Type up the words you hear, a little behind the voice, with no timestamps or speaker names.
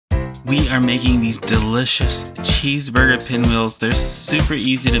we are making these delicious cheeseburger pinwheels. They're super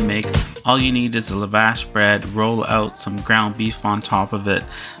easy to make. All you need is a lavash bread, roll out some ground beef on top of it,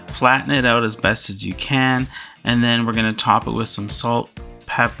 flatten it out as best as you can, and then we're going to top it with some salt,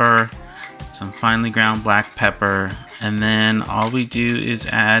 pepper, some finely ground black pepper, and then all we do is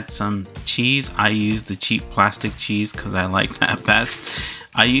add some cheese. I use the cheap plastic cheese because I like that best.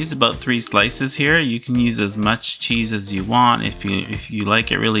 I use about 3 slices here. You can use as much cheese as you want. If you like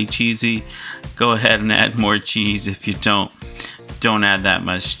it really cheesy, go ahead and add more cheese. If you don't add that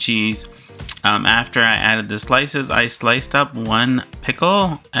much cheese. After I added the slices, I sliced up 1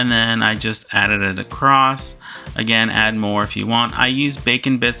 pickle and then I just added it across. Again, add more if you want. I use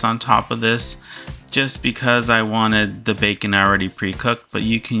bacon bits on top of this just because I wanted the bacon already pre-cooked, but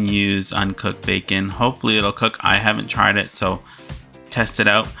you can use uncooked bacon. Hopefully it'll cook. I haven't tried it, so test it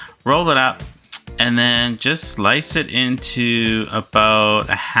out. Roll it up and then just slice it into about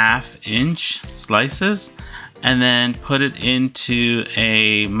a 1/2 inch slices, and then put it into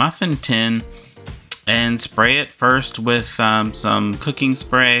a muffin tin and spray it first with some cooking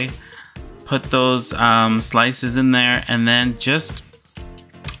spray. Put those slices in there, and then just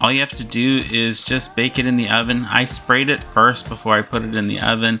all you have to do is just bake it in the oven. I sprayed it first before I put it in the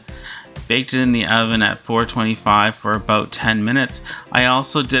oven. Baked it in the oven at 425 for about 10 minutes. I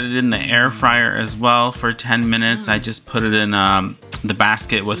also did it in the air fryer as well for 10 minutes. I just put it in the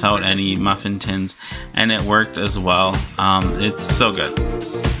basket without any muffin tins, and it worked as well. It's so good.